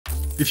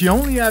If you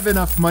only have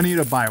enough money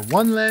to buy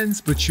one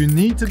lens, but you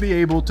need to be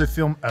able to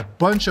film a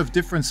bunch of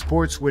different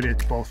sports with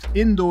it, both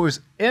indoors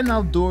and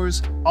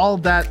outdoors, all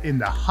that in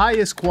the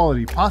highest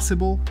quality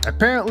possible,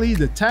 apparently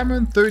the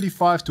Tamron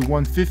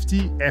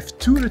 35-150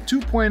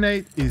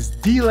 f2-2.8 is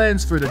the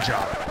lens for the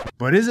job.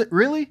 But is it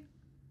really?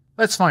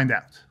 Let's find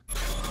out.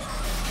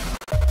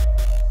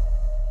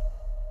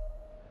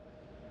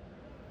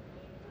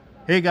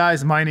 Hey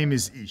guys, my name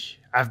is I.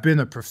 I've been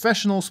a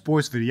professional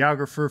sports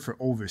videographer for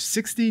over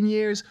 16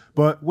 years,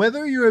 but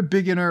whether you're a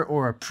beginner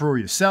or a pro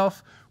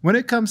yourself, when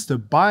it comes to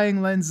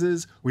buying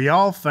lenses, we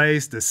all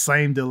face the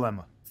same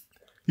dilemma.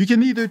 You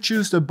can either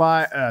choose to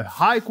buy a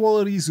high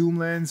quality zoom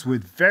lens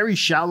with very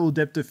shallow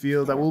depth of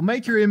field that will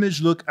make your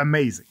image look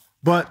amazing.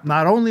 But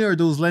not only are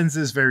those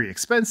lenses very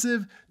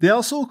expensive, they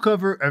also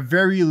cover a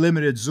very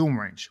limited zoom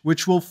range,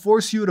 which will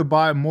force you to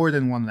buy more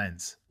than one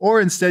lens.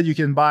 Or instead you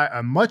can buy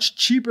a much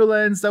cheaper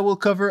lens that will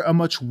cover a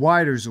much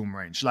wider zoom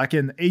range, like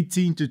an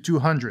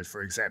 18-200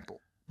 for example.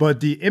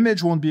 But the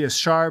image won't be as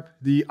sharp,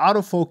 the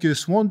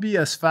autofocus won't be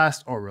as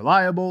fast or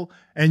reliable,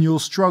 and you'll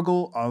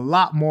struggle a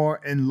lot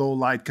more in low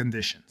light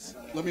conditions.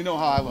 Let me know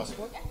how I look.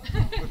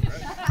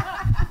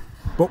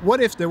 But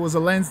what if there was a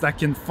lens that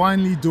can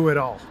finally do it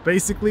all?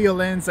 Basically a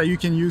lens that you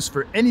can use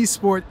for any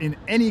sport in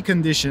any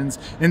conditions,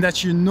 and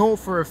that you know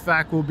for a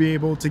fact will be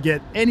able to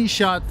get any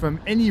shot from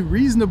any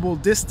reasonable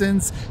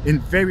distance in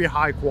very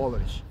high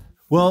quality.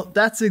 Well,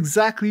 that's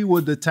exactly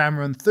what the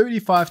Tamron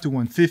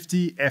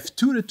 35-150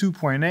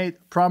 f2-2.8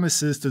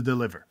 promises to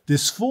deliver.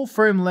 This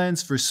full-frame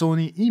lens for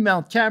Sony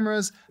E-mount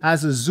cameras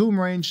has a zoom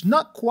range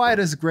not quite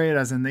as great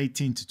as an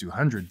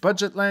 18-200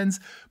 budget lens,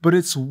 but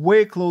it's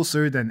way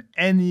closer than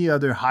any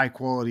other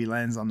high-quality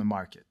lens on the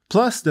market.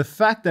 Plus, the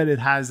fact that it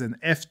has an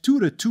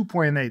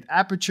f2-2.8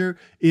 aperture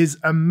is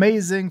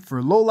amazing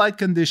for low light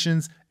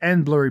conditions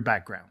and blurry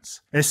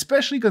backgrounds,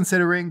 especially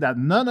considering that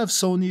none of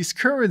Sony's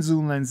current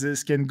zoom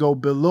lenses can go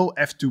below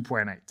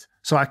f2.8.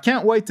 So I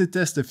can't wait to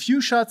test a few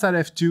shots at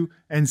f2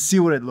 and see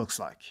what it looks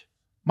like.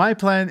 My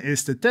plan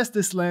is to test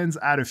this lens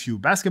at a few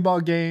basketball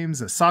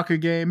games, a soccer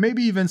game,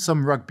 maybe even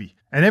some rugby.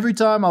 And every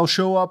time I'll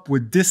show up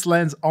with this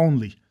lens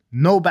only,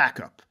 no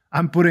backup.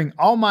 I'm putting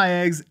all my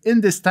eggs in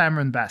this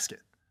Tamron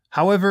basket.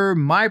 However,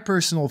 my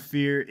personal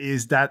fear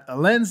is that a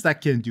lens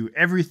that can do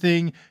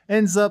everything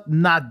ends up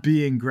not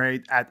being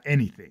great at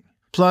anything.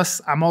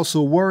 Plus, I'm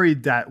also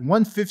worried that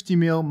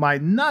 150mm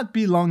might not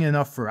be long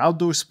enough for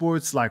outdoor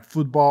sports like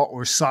football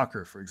or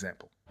soccer, for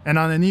example. And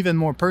on an even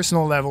more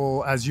personal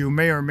level, as you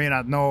may or may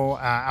not know,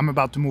 I'm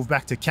about to move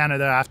back to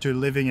Canada after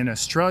living in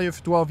Australia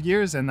for 12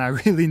 years, and I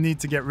really need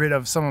to get rid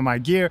of some of my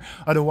gear.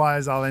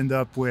 Otherwise, I'll end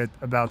up with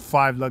about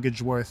 5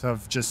 luggage worth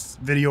of just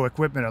video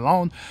equipment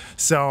alone.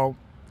 So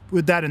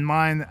with that in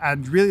mind,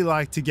 I'd really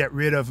like to get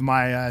rid of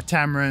my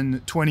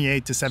Tamron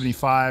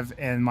 28-75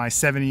 and my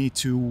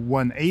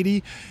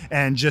 70-180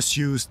 and just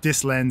use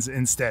this lens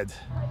instead.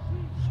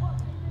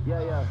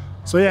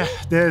 So yeah,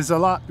 there's a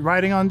lot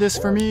riding on this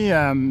for me,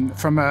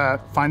 from a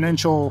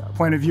financial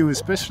point of view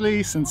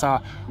especially, since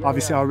I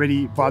obviously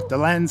already bought the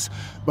lens.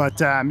 But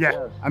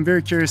yeah, I'm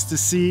very curious to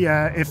see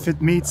if it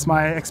meets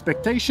my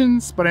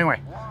expectations. But anyway,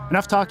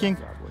 enough talking.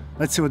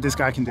 Let's see what this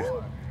guy can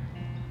do.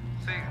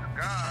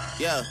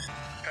 Yeah.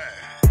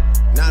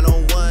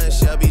 901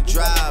 Shelby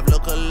Drive,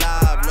 look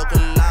alive, look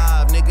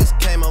alive. Niggas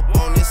came up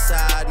on this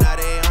side, now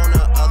they on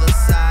the other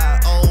side.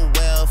 Oh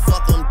well,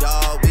 fuck them,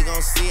 dawg. We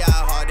gon' see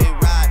how hard they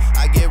ride.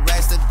 I get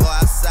racks to go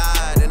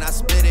outside, and I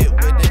spit it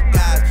with the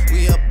guys.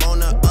 We up on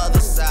the other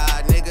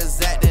side,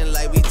 niggas acting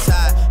like we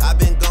tied. I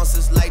been gone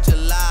since like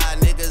July,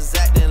 niggas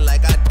acting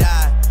like I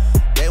died.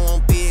 They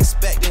won't be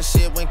expecting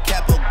shit when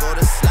Capo go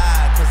to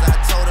slide, cause I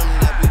told them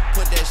that we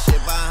put that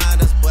shit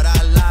behind us, but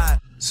I lied.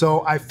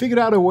 So I figured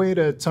out a way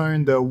to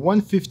turn the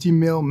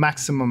 150mm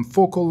maximum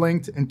focal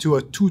length into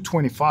a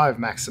 225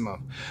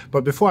 maximum.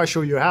 But before I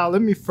show you how,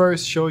 let me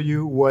first show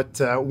you what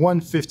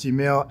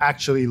 150mm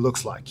actually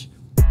looks like.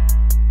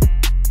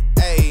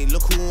 Hey,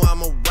 look who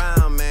I'm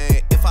around,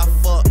 man. If I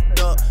fucked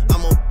up,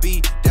 I'ma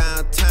be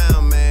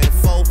downtown, man.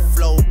 Full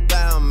flow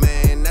bound,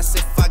 man. That's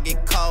if I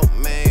get caught,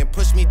 man.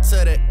 Push me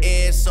to the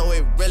edge, so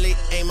it really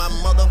ain't my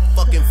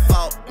motherfucking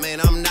fault, man.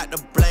 I'm not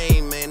to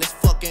blame, man. This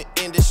fucking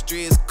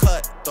industry is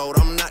cutthroat.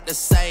 I'm not the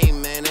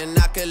same, man. And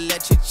I could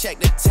let you check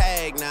the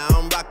tag. Now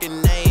I'm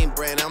rocking name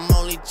brand. I'm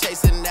only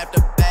chasing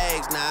after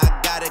bags. Now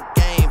I got a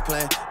game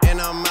plan, and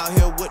I'm out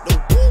here with the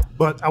whoop.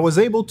 But I was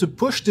able to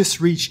push this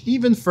reach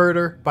even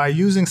further by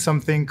using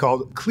something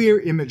called clear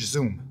image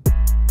zoom.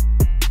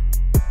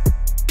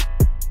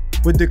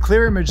 With the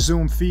clear image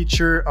zoom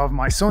feature of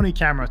my Sony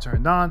camera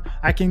turned on,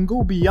 I can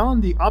go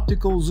beyond the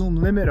optical zoom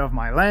limit of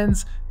my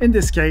lens, in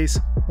this case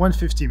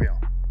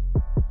 150mm.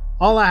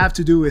 All I have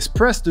to do is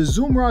press the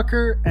zoom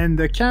rocker, and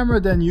the camera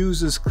then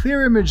uses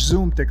clear image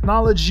zoom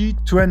technology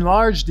to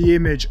enlarge the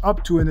image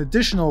up to an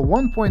additional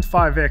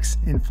 1.5x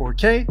in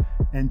 4K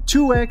and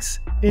 2x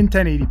in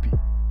 1080p.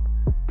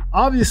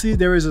 Obviously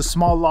there is a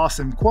small loss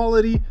in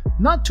quality,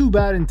 not too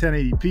bad in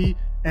 1080p,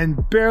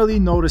 and barely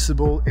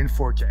noticeable in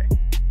 4K.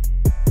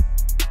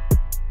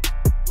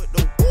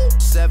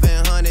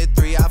 700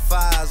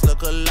 3i5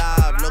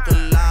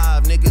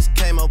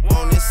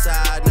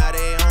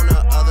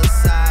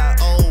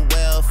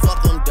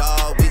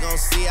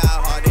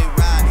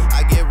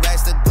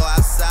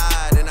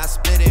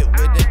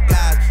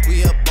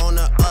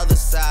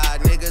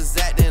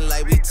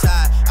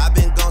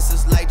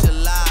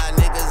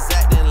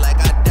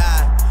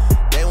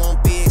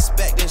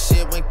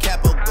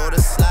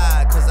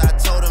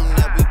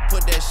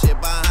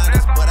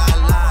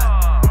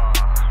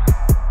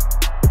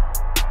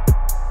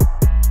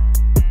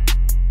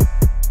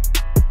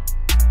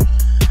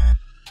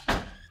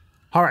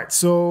 All right,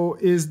 so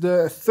is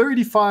the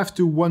 35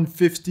 to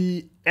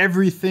 150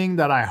 everything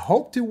that I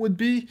hoped it would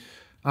be?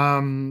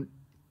 Honestly,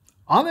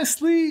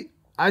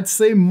 I'd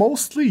say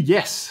mostly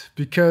yes,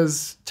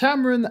 because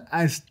Tamron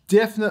has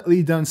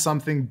definitely done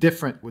something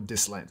different with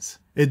this lens.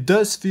 It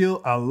does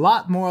feel a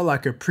lot more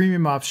like a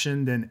premium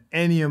option than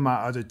any of my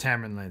other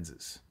Tamron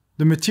lenses.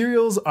 The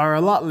materials are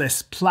a lot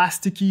less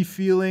plasticky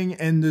feeling,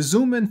 and the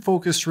zoom and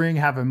focus ring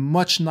have a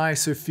much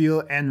nicer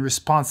feel and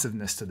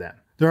responsiveness to them.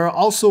 There are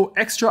also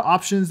extra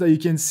options that you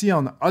can see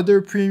on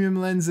other premium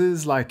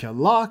lenses, like a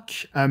lock,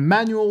 a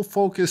manual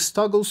focus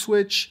toggle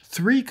switch,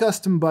 3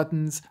 custom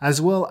buttons,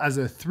 as well as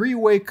a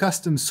 3-way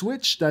custom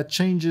switch that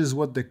changes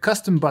what the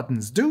custom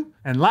buttons do.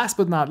 And last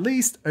but not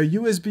least, a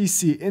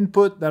USB-C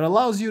input that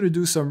allows you to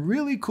do some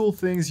really cool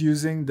things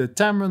using the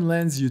Tamron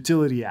Lens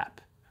utility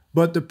app.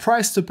 But the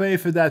price to pay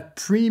for that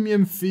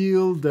premium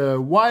feel,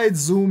 the wide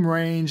zoom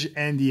range,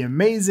 and the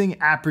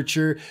amazing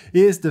aperture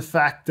is the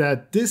fact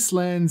that this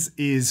lens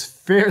is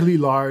fairly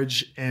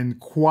large and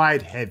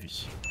quite heavy.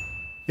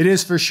 It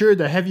is for sure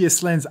the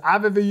heaviest lens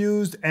I've ever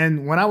used,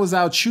 and when I was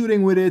out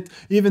shooting with it,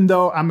 even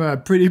though I'm a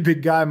pretty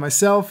big guy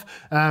myself,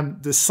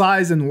 the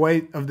size and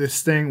weight of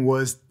this thing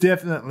was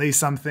definitely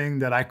something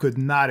that I could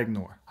not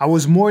ignore. I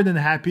was more than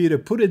happy to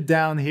put it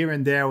down here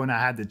and there when I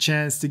had the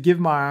chance to give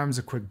my arms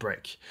a quick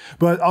break.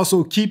 But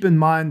also keep in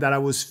mind that I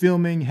was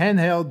filming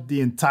handheld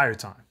the entire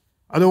time.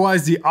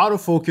 Otherwise, the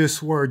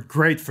autofocus worked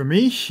great for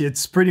me.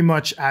 It's pretty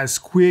much as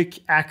quick,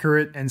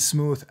 accurate, and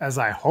smooth as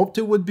I hoped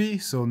it would be,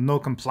 so no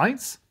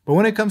complaints. But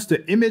when it comes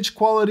to image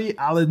quality,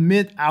 I'll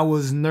admit I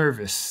was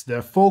nervous.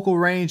 The focal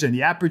range and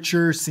the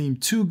aperture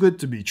seemed too good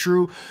to be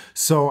true,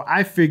 so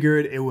I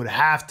figured it would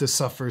have to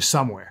suffer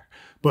somewhere.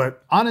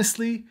 But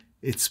honestly,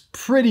 it's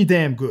pretty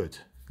damn good.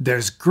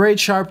 There's great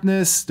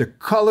sharpness, the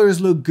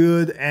colors look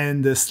good,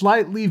 and the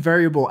slightly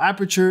variable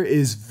aperture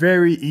is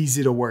very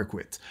easy to work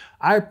with.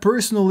 I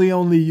personally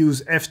only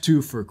use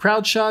f2 for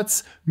crowd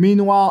shots.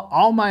 Meanwhile,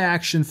 all my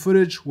action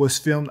footage was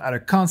filmed at a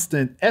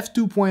constant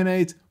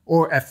f2.8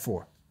 or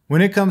f4.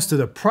 When it comes to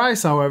the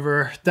price,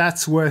 however,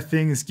 that's where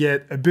things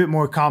get a bit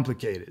more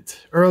complicated.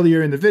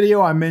 Earlier in the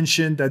video, I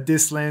mentioned that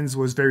this lens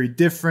was very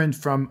different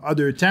from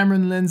other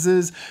Tamron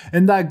lenses,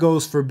 and that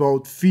goes for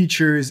both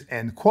features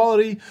and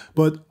quality,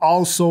 but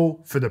also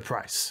for the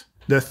price.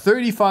 The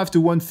 35 to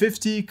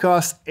 150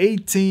 costs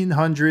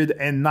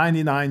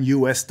 $1,899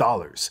 US,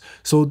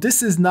 so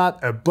this is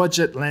not a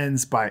budget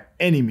lens by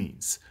any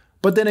means.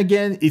 But then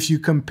again, if you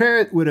compare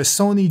it with a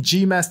Sony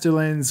G Master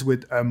lens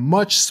with a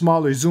much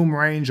smaller zoom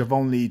range of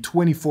only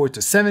 24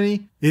 to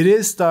 70, it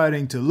is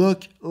starting to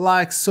look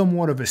like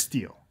somewhat of a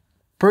steal.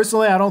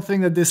 Personally, I don't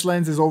think that this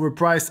lens is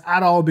overpriced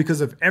at all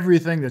because of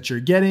everything that you're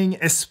getting,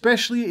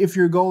 especially if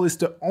your goal is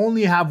to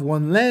only have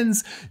one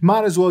lens. You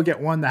might as well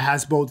get one that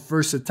has both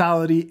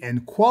versatility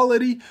and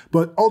quality,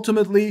 but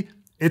ultimately,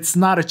 it's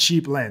not a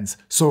cheap lens.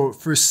 So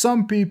for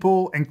some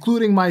people,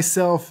 including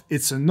myself,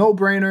 it's a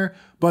no-brainer,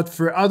 but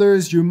for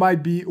others, you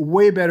might be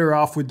way better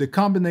off with the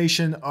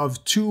combination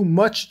of 2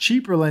 much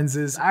cheaper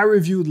lenses I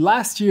reviewed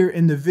last year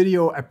in the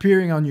video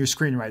appearing on your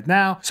screen right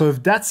now. So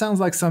if that sounds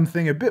like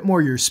something a bit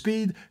more your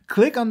speed,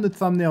 click on the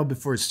thumbnail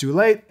before it's too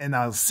late, and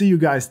I'll see you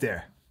guys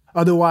there.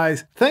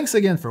 Otherwise, thanks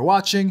again for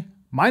watching.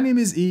 My name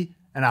is E,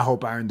 and I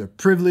hope I earned the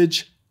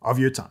privilege of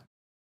your time.